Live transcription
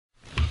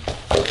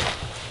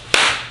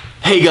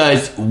Hey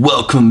guys,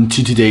 welcome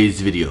to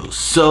today's video.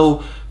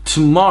 So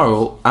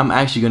tomorrow I'm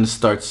actually going to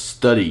start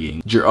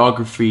studying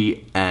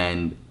geography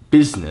and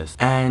business,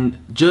 and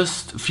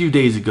just a few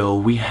days ago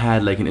we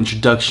had like an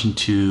introduction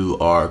to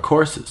our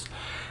courses,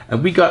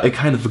 and we got a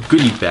kind of a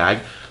goodie bag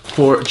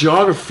for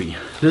geography.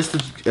 This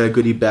is a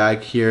goodie bag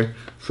here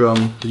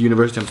from the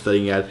university I'm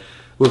studying at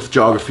with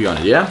geography on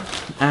it, yeah?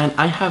 And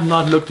I have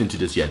not looked into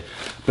this yet,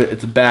 but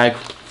it's a bag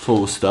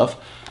full of stuff.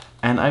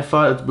 And I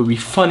thought it would be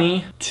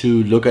funny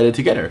to look at it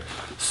together.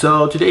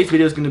 So today's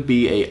video is going to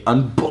be a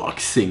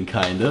unboxing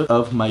kind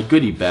of my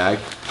goodie bag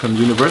from the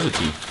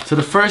university. So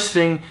the first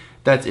thing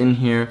that's in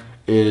here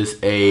is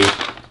a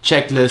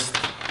checklist,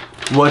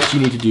 what you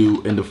need to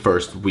do in the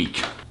first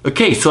week.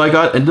 Okay, so I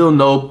got a little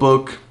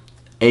notebook,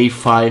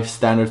 A5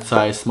 standard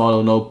size, small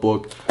little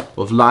notebook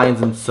with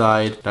lines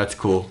inside. That's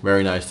cool,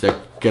 very nice. To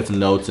get some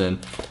notes in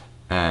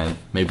and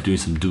maybe do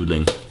some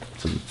doodling,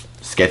 some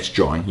sketch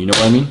drawing, you know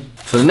what I mean?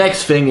 So the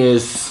next thing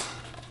is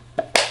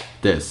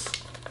this.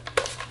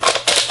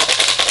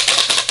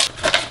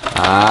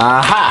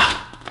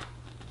 Aha!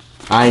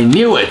 I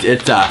knew it!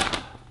 It's a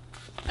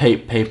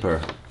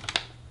paper.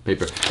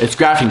 It's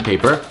graphing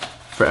paper.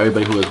 For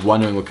everybody who is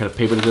wondering what kind of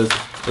paper this is,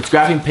 it's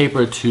graphing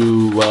paper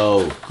to,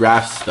 well,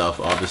 graph stuff,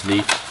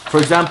 obviously. For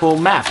example,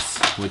 maps,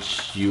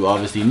 which you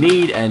obviously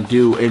need and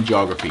do in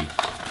geography.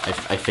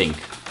 I think.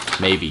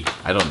 Maybe.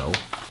 I don't know.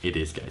 It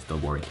is, guys.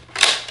 Don't worry.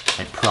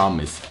 I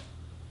promise.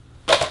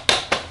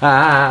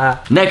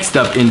 Next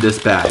up in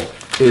this bag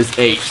is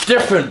a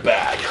different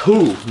bag.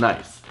 Ooh,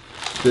 nice.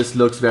 This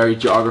looks very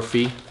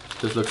geography.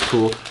 This looks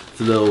cool. It's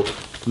a little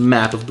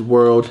map of the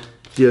world.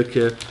 Let's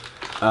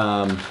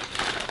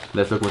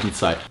look what's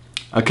inside.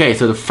 Okay,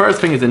 so the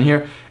first thing is in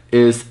here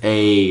is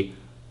a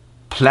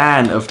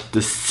plan of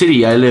the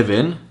city I live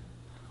in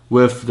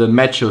with the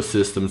metro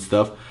system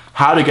stuff.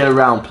 How to get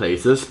around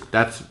places.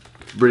 That's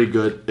really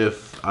good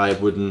if I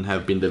wouldn't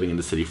have been living in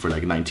the city for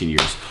like 19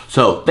 years.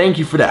 So thank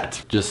you for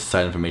that. Just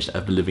side information,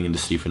 I've been living in the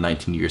city for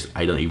 19 years.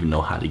 I don't even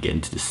know how to get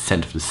into the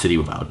center of the city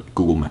without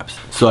Google Maps.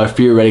 So I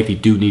theoretically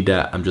do need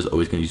that. I'm just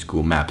always gonna use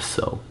Google Maps,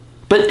 so.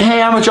 But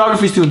hey, I'm a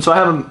geography student, so I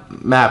have a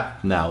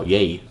map now,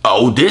 yay.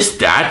 Oh,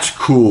 that's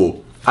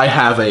cool. I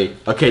have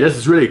okay, this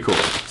is really cool.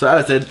 So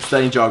as I said,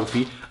 studying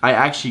geography, I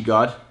actually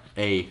got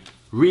a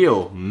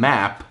real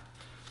map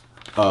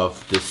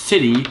of the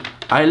city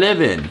I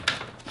live in.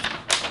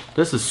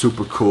 This is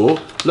super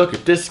cool. Look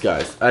at this,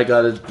 guys. I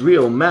got a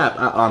real map.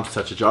 I'm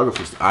such a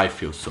geography student. I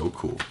feel so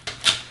cool.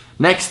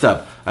 Next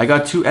up, I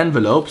got 2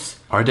 envelopes.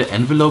 Are the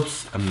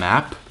envelopes a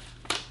map?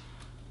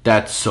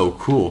 That's so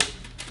cool.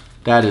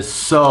 That is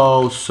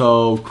so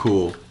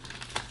cool.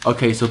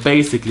 Okay, so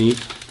basically,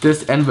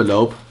 this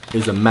envelope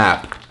is a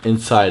map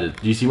inside it.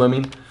 Do you see what I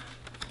mean?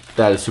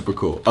 That is super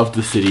cool. Of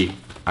the city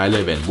I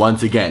live in,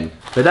 once again.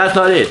 But that's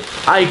not it.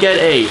 I get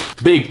a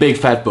big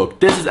fat book.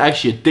 This is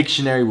actually a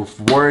dictionary with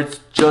words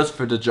just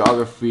for the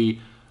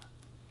geography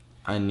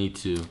I need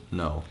to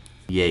know.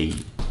 Yay.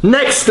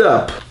 Next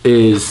up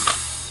is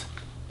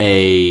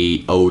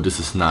this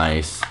is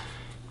nice.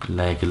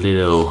 Like a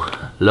little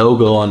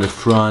logo on the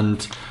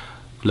front.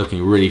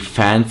 Looking really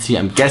fancy.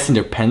 I'm guessing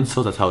they're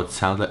pencils, that's how it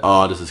sounds like.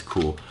 Oh, this is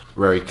cool.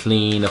 Very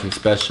clean, nothing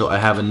special. I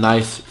have a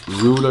nice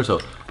ruler, so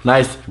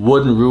nice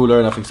wooden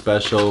ruler, nothing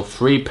special.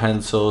 3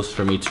 pencils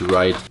for me to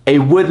write. A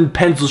wooden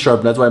pencil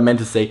sharpener, that's what I meant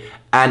to say.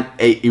 And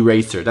a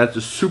eraser, that's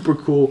just super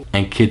cool.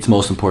 And kids,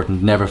 most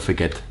important, never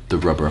forget the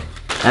rubber.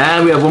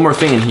 And we have one more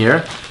thing in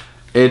here.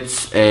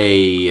 It's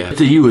a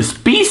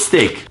USB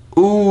stick.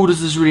 Ooh,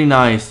 this is really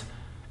nice.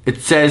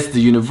 It says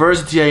the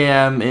university I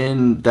am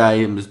in, that I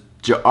am a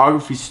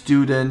geography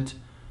student.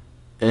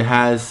 It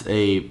has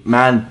a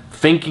man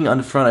thinking on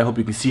the front. I hope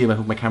you can see him. I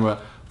hope my camera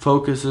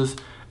focuses.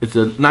 It's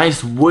a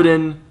nice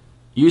wooden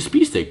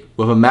USB stick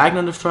with a magnet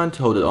on the front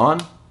to hold it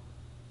on.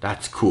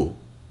 That's cool.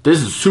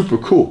 This is super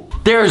cool.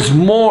 There's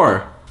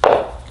more.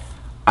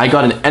 I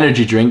got an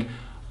energy drink,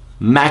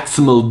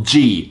 Maximal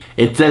G.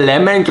 It's a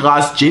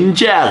lemongrass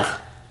ginger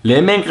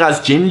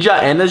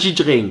energy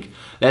drink.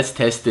 Let's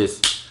test this.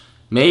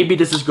 Maybe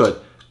this is good.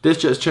 This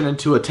just turned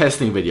into a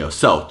testing video.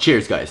 So,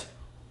 cheers, guys.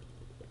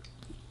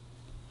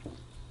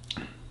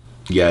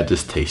 Yeah,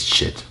 this tastes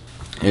shit.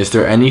 Is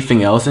there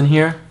anything else in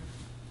here?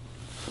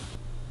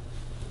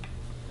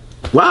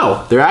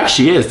 Wow, there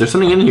actually is. There's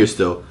something in here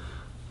still.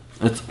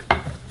 It's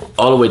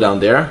all the way down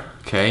there.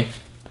 Okay.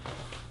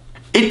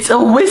 It's a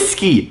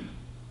whiskey.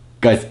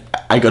 Guys,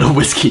 I got a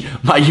whiskey.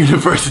 My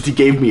university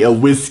gave me a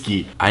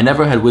whiskey. I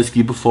never had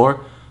whiskey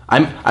before.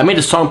 I made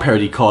a song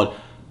parody called,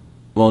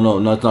 well, no,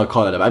 not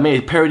called that. I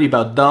made a parody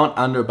about Down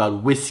Under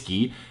about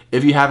whiskey.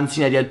 If you haven't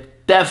seen it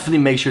yet, definitely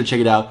make sure to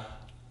check it out.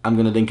 I'm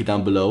gonna link it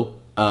down below.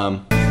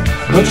 Don't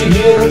you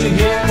hear,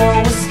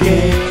 no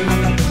whiskey?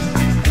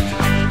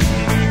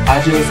 I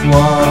just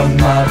want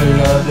my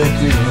beloved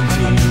green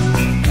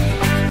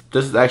tea.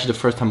 This is actually the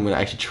first time I'm gonna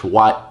actually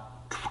try.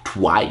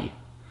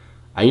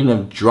 I even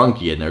haven't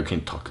drunk yet and I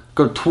can't talk.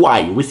 Go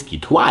try whiskey.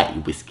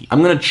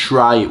 I'm gonna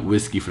try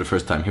whiskey for the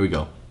first time. Here we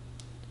go.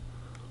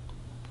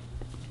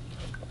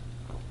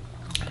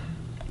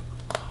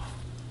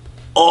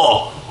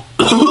 Oh.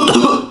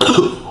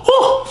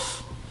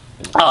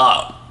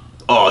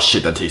 Oh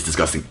shit, that tastes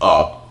disgusting.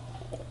 Oh,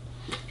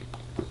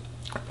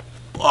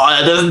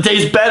 that doesn't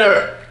taste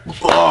better.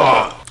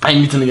 Oh, I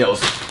need something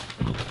else.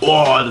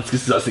 Oh, that's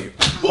disgusting.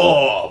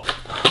 Oh.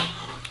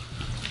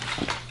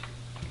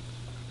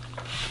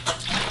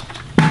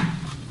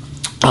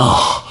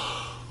 Oh.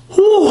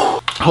 Whew.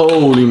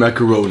 Holy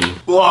macaroni.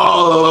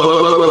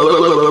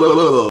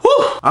 Whoa.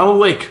 I'm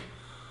awake.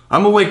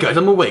 I'm awake, guys.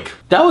 I'm awake.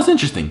 That was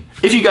interesting.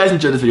 If you guys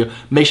enjoyed this video,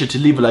 make sure to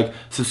leave a like,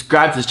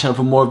 subscribe to this channel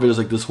for more videos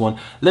like this one.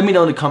 Let me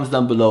know in the comments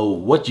down below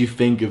what you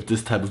think of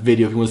this type of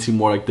video, if you want to see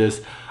more like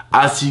this.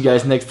 I'll see you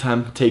guys next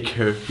time. Take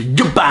care.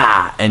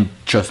 Goodbye. And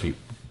trust me,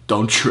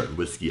 don't try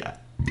whiskey.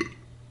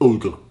 Oh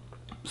god.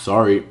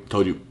 Sorry.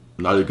 Told you.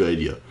 Not a good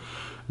idea.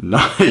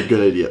 Not a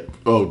good idea.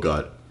 Oh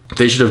god.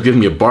 They should have given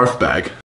me a barf bag.